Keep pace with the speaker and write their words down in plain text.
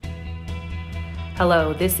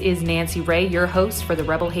Hello, this is Nancy Ray, your host for the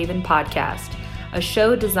Rebel Haven podcast, a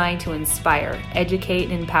show designed to inspire,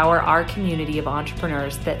 educate, and empower our community of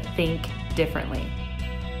entrepreneurs that think differently.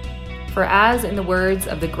 For as in the words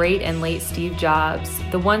of the great and late Steve Jobs,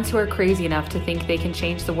 the ones who are crazy enough to think they can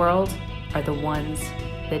change the world are the ones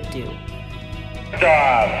that do.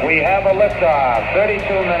 Liftoff. We have a liftoff. 32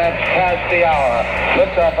 minutes past the hour.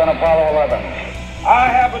 Liftoff on Apollo 11. I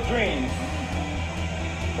have a dream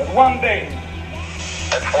that one day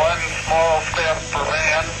it's one small step for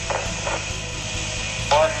man,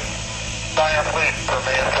 one giant leap for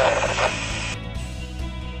mankind.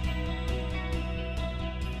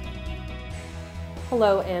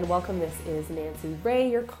 Hello and welcome. This is Nancy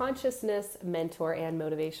Ray, your consciousness mentor and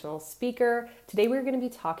motivational speaker. Today we're going to be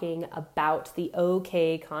talking about the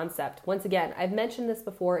OK concept. Once again, I've mentioned this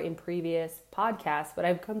before in previous podcasts, but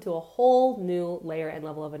I've come to a whole new layer and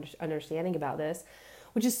level of understanding about this,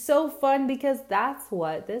 which is so fun because that's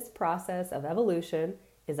what this process of evolution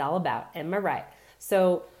is all about. Am I right?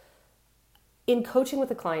 So in coaching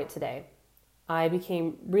with a client today, I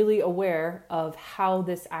became really aware of how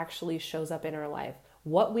this actually shows up in our life,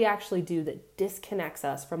 what we actually do that disconnects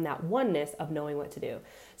us from that oneness of knowing what to do.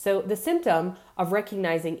 So the symptom of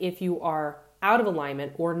recognizing if you are out of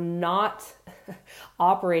alignment or not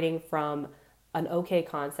operating from an okay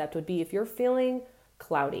concept would be if you're feeling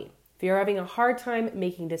cloudy, if you're having a hard time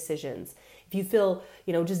making decisions, if you feel,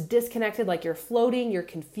 just disconnected, like you're floating, you're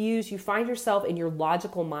confused, you find yourself in your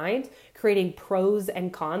logical mind creating pros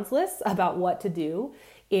and cons lists about what to do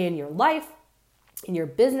in your life, in your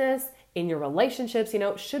business, in your relationships,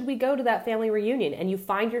 should we go to that family reunion? And you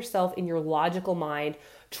find yourself in your logical mind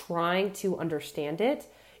trying to understand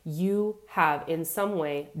it, you have in some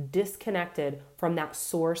way disconnected from that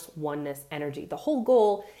source oneness energy. The whole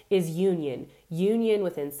goal is union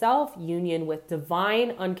within self, union with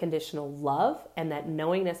divine unconditional love and that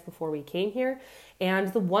knowingness before we came here,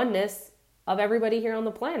 and the oneness of everybody here on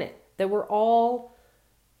the planet, that we're all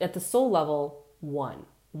at the soul level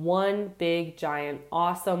one big giant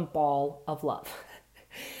awesome ball of love.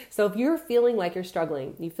 So if you're feeling like you're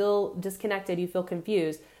struggling, you feel disconnected, you feel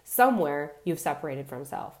confused, somewhere you've separated from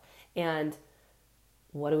self. And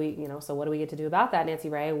what do we get to do about that, Nancy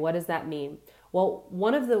Ray? What does that mean? Well,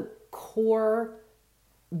 one of the core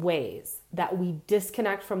ways that we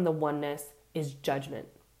disconnect from the oneness is judgment.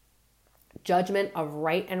 Judgment of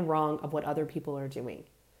right and wrong of what other people are doing.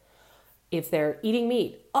 If they're eating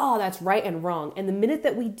meat, that's right and wrong. And the minute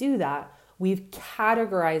that we do that, we've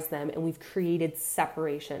categorized them and we've created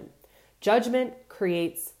separation. Judgment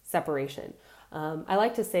creates separation. I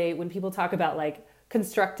like to say when people talk about like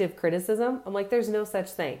constructive criticism, I'm like, there's no such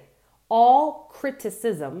thing. All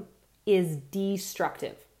criticism is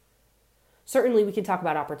destructive. Certainly we can talk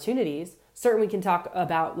about opportunities. Certainly we can talk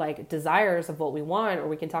about like desires of what we want, or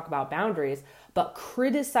we can talk about boundaries, but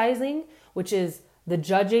criticizing, which is the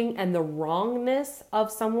judging and the wrongness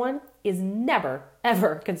of someone, is never,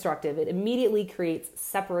 ever constructive. It immediately creates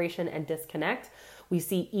separation and disconnect. We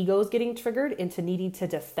see egos getting triggered into needing to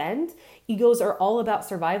defend. Egos are all about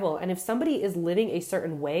survival. And if somebody is living a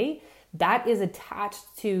certain way, that is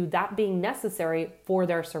attached to that being necessary for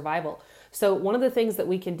their survival. So one of the things that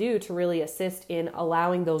we can do to really assist in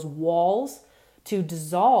allowing those walls to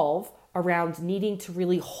dissolve around needing to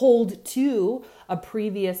really hold to a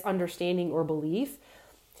previous understanding or belief,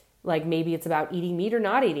 like maybe it's about eating meat or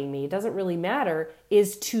not eating meat, it doesn't really matter,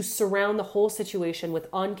 is to surround the whole situation with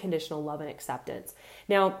unconditional love and acceptance.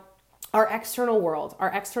 Now, our external world, our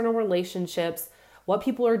external relationships, what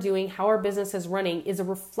people are doing, how our business is running is a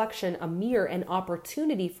reflection, a mirror, an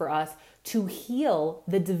opportunity for us to heal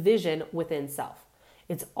the division within self.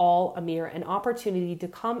 It's all a mirror, an opportunity to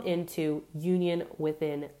come into union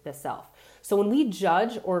within the self. So when we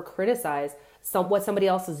judge or criticize what somebody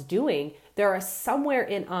else is doing, there are somewhere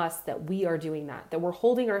in us that we are doing that we're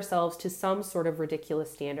holding ourselves to some sort of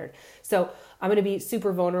ridiculous standard. So I'm going to be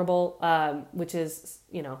super vulnerable, which is,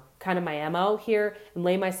 kind of my MO here, and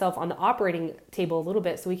lay myself on the operating table a little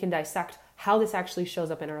bit so we can dissect how this actually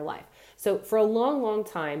shows up in our life. So for a long, long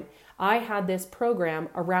time, I had this program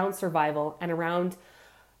around survival and around,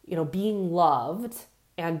 being loved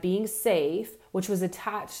and being safe, which was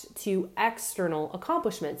attached to external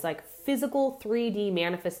accomplishments, like physical 3D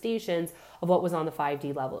manifestations of what was on the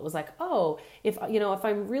 5D level. It was like, if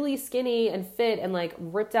I'm really skinny and fit and like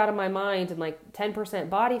ripped out of my mind and like 10%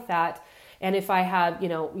 body fat, and if I have,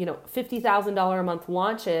 $50,000 a month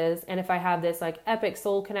launches, and if I have this like epic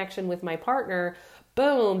soul connection with my partner,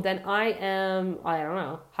 boom, then I am,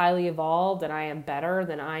 highly evolved, and I am better,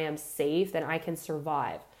 then I am safe, then I can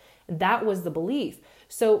survive. That was the belief.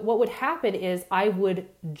 So what would happen is I would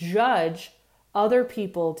judge other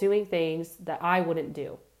people doing things that I wouldn't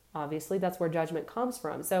do. Obviously, that's where judgment comes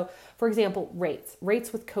from. So, for example,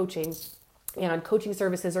 rates with coaching and coaching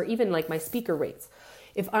services, or even like my speaker rates.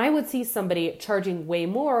 If I would see somebody charging way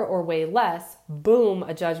more or way less, boom,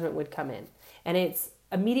 a judgment would come in. And it's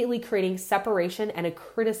immediately creating separation and a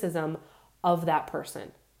criticism of that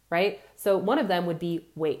person, right? So one of them would be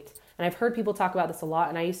weight. And I've heard people talk about this a lot,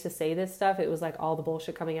 and I used to say this stuff. It was like all the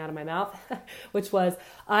bullshit coming out of my mouth, which was,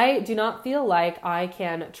 I do not feel like I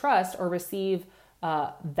can trust or receive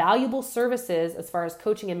valuable services as far as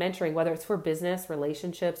coaching and mentoring, whether it's for business,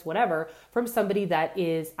 relationships, whatever, from somebody that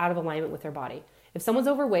is out of alignment with their body. If someone's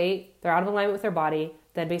overweight, they're out of alignment with their body,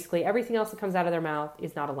 then basically everything else that comes out of their mouth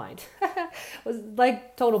is not aligned. It was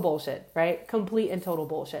like total bullshit, right? Complete and total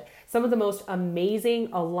bullshit. Some of the most amazing,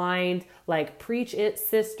 aligned, like preach it,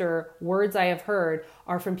 sister words I have heard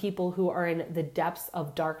are from people who are in the depths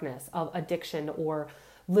of darkness, of addiction, or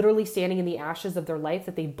literally standing in the ashes of their life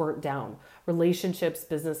that they burnt down. Relationships,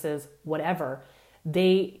 businesses, whatever.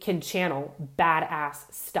 They can channel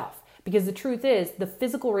badass stuff. Because the truth is, the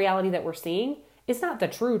physical reality that we're seeing is not the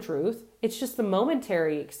true truth. It's just the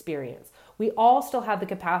momentary experience. We all still have the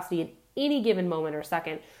capacity in any given moment or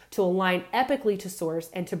second to align epically to source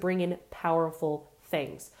and to bring in powerful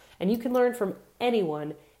things. And you can learn from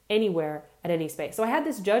anyone, anywhere, at any space. So I had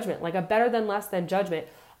this judgment, like a better than, less than judgment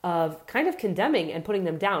of kind of condemning and putting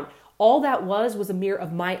them down. All that was a mirror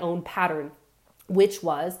of my own pattern, which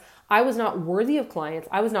was I was not worthy of clients.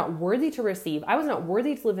 I was not worthy to receive. I was not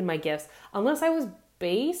worthy to live in my gifts unless I was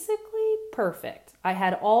basically perfect. I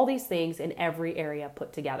had all these things in every area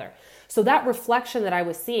put together. So that reflection that I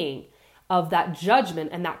was seeing of that judgment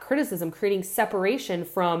and that criticism creating separation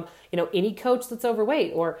from, any coach that's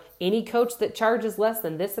overweight or any coach that charges less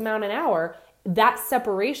than this amount an hour, that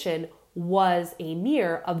separation was a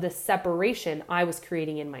mirror of the separation I was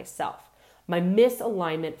creating in myself, my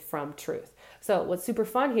misalignment from truth. So what's super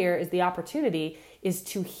fun here is the opportunity is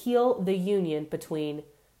to heal the union between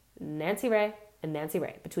Nancy Ray and Nancy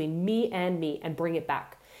Ray, between me, and bring it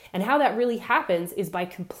back. And how that really happens is by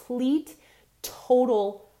complete,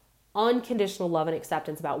 total, unconditional love and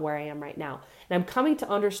acceptance about where I am right now. And I'm coming to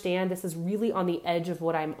understand this is really on the edge of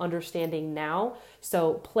what I'm understanding now.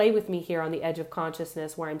 So play with me here on the edge of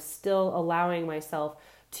consciousness where I'm still allowing myself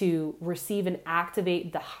to receive and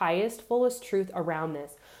activate the highest, fullest truth around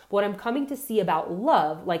this. But what I'm coming to see about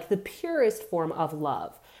love, like the purest form of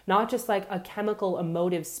love, not just like a chemical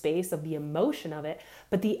emotive space of the emotion of it,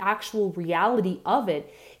 but the actual reality of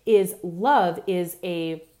it is love is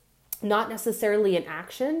not necessarily an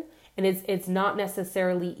action, and it's not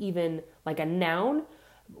necessarily even like a noun.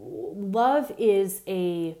 Love is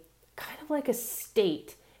a kind of like a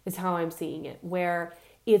state is how I'm seeing it, where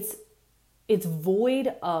it's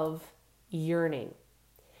void of yearning.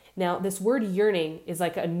 Now, this word yearning is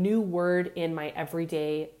like a new word in my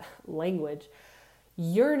everyday language.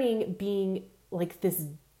 Yearning being like this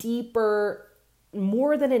deeper,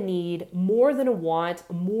 more than a need, more than a want,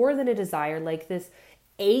 more than a desire, like this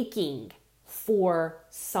aching for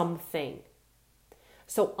something.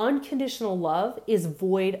 So unconditional love is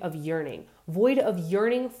void of yearning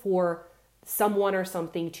for someone or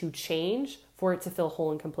something to change, for it to feel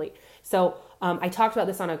whole and complete. So I talked about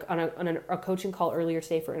this on a coaching call earlier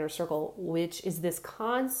today for Inner Circle, which is this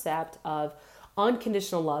concept of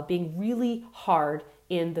unconditional love being really hard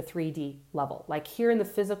in the 3D level. Like here in the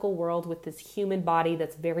physical world with this human body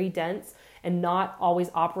that's very dense and not always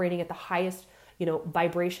operating at the highest,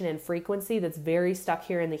 vibration and frequency, that's very stuck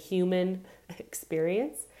here in the human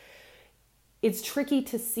experience. It's tricky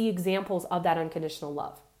to see examples of that unconditional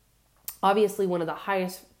love. Obviously, one of the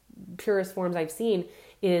highest, purest forms I've seen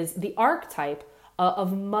is the archetype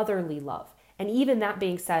of motherly love. And even that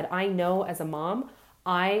being said, I know as a mom,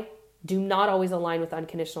 I do not always align with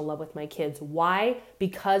unconditional love with my kids. Why?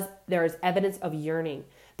 Because there is evidence of yearning.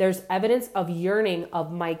 There's evidence of yearning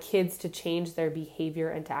of my kids to change their behavior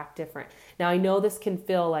and to act different. Now, I know this can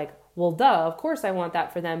feel like, well, duh, of course I want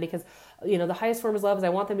that for them because, the highest form of love is I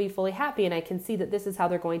want them to be fully happy, and I can see that this is how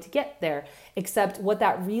they're going to get there. Except what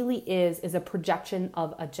that really is a projection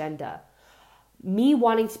of agenda. Me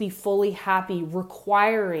wanting to be fully happy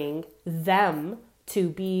requiring them to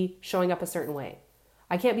be showing up a certain way.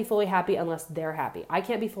 I can't be fully happy unless they're happy. I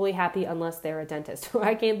can't be fully happy unless they're a dentist.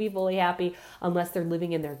 I can't be fully happy unless they're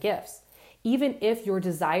living in their gifts. Even if your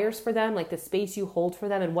desires for them, like the space you hold for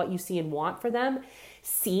them and what you see and want for them,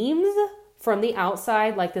 seems from the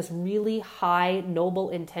outside like this really high, noble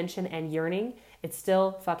intention and yearning, it's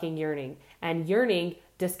still fucking yearning. And yearning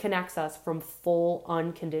disconnects us from full,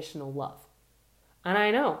 unconditional love. And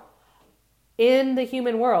I know, in the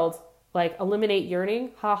human world, Like eliminate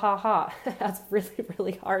yearning, ha ha ha. That's really,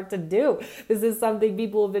 really hard to do. This is something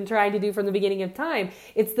people have been trying to do from the beginning of time.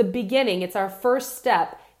 It's the beginning. It's our first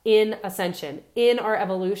step in ascension, in our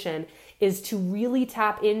evolution, is to really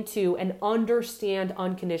tap into and understand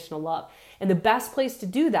unconditional love. And the best place to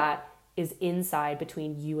do that is inside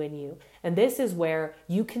between you and you. And this is where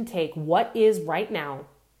you can take what is right now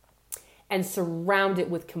and surround it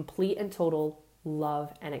with complete and total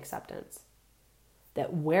love and acceptance.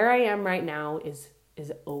 That where I am right now is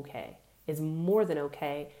okay, is more than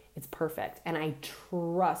okay, it's perfect. And I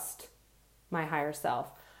trust my higher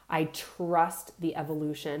self. I trust the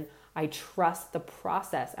evolution. I trust the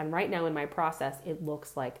process. And right now in my process, it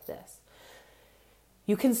looks like this.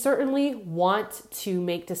 You can certainly want to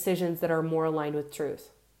make decisions that are more aligned with truth,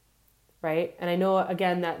 right? And I know,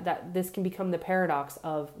 again, that this can become the paradox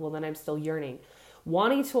of, well, then I'm still yearning.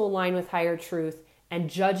 Wanting to align with higher truth and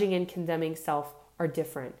judging and condemning self are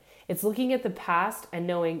different. It's looking at the past and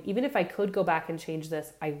knowing, even if I could go back and change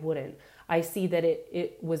this, I wouldn't. I see that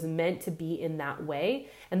it was meant to be in that way.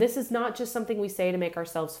 And this is not just something we say to make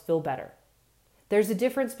ourselves feel better. There's a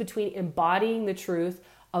difference between embodying the truth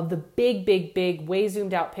of the big, big, big, way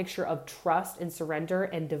zoomed out picture of trust and surrender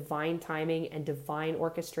and divine timing and divine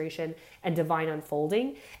orchestration and divine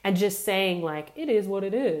unfolding, and just saying like, it is what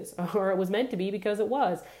it is, or it was meant to be because it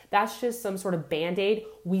was. That's just some sort of band-aid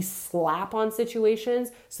we slap on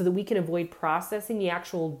situations so that we can avoid processing the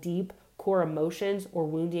actual deep core emotions or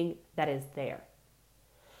wounding that is there.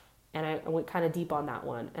 And I went kind of deep on that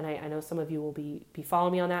one. And I know some of you will be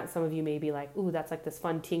following me on that. Some of you may be like, ooh, that's like this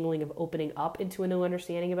fun tingling of opening up into a new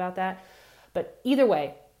understanding about that. But either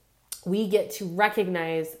way, we get to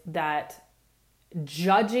recognize that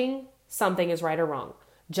judging something is right or wrong.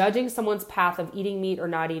 Judging someone's path of eating meat or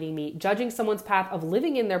not eating meat, judging someone's path of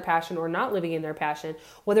living in their passion or not living in their passion,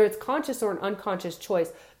 whether it's conscious or an unconscious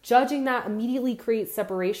choice, judging that immediately creates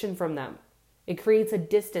separation from them. It creates a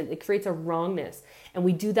distance, it creates a wrongness. And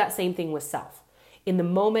we do that same thing with self. In the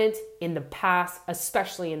moment, in the past,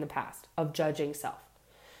 especially in the past, of judging self.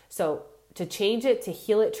 So to change it, to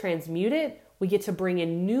heal it, transmute it, we get to bring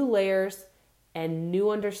in new layers and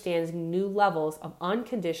new understandings, new levels of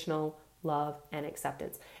unconditional love and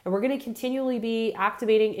acceptance. And we're going to continually be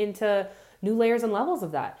activating into new layers and levels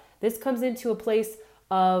of that. This comes into a place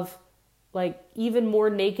of like even more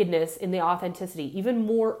nakedness in the authenticity, even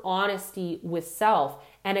more honesty with self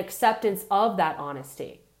and acceptance of that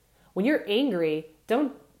honesty. When you're angry,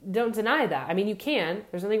 don't deny that. I mean, you can,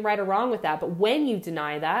 there's nothing right or wrong with that. But when you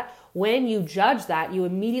deny that, when you judge that, you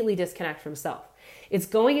immediately disconnect from self. It's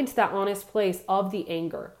going into that honest place of the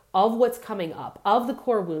anger, of what's coming up, of the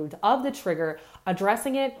core wound, of the trigger,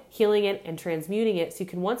 addressing it, healing it, and transmuting it so you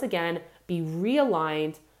can once again be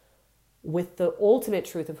realigned with the ultimate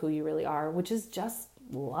truth of who you really are, which is just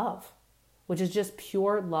love, which is just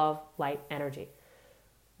pure love, light, energy.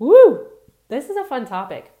 Woo! This is a fun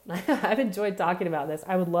topic. I've enjoyed talking about this.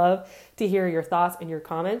 I would love to hear your thoughts and your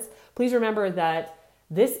comments. Please remember that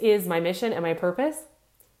this is my mission and my purpose.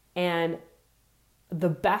 And the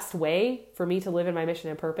best way for me to live in my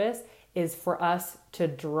mission and purpose is for us to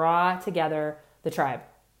draw together the tribe.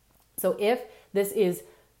 So if this is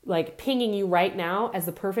like pinging you right now as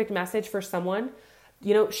the perfect message for someone,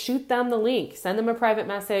 shoot them the link, send them a private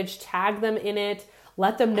message, tag them in it,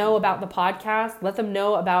 let them know about the podcast, let them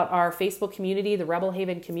know about our Facebook community, the Rebel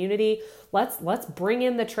Haven community. Let's bring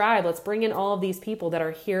in the tribe. Let's bring in all of these people that are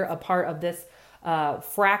here, a part of this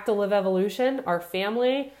fractal of evolution, our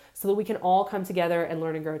family, so that we can all come together and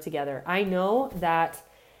learn and grow together. I know that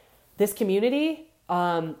this community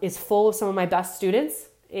is full of some of my best students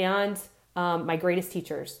and my greatest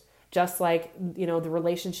teachers, just like, the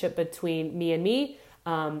relationship between me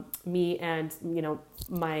and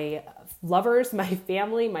my lovers, my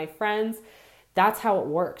family, my friends. That's how it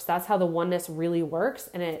works. That's how the oneness really works.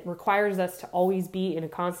 And it requires us to always be in a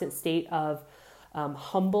constant state of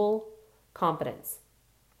humble confidence,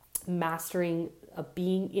 mastering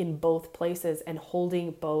being in both places and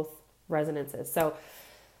holding both resonances. So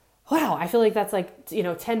wow, I feel like that's like, 10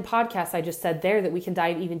 podcasts I just said there that we can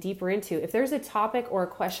dive even deeper into. If there's a topic or a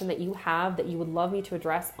question that you have that you would love me to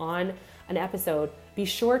address on an episode, be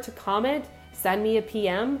sure to comment, send me a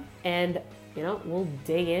PM, and, we'll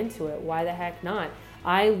dig into it. Why the heck not?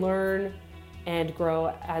 I learn and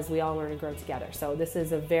grow as we all learn and grow together. So this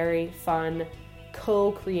is a very fun,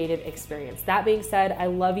 co-created experience. That being said, I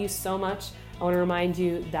love you so much. I want to remind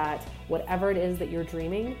you that whatever it is that you're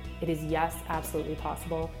dreaming, it is, yes, absolutely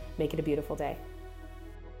possible. Make it a beautiful day.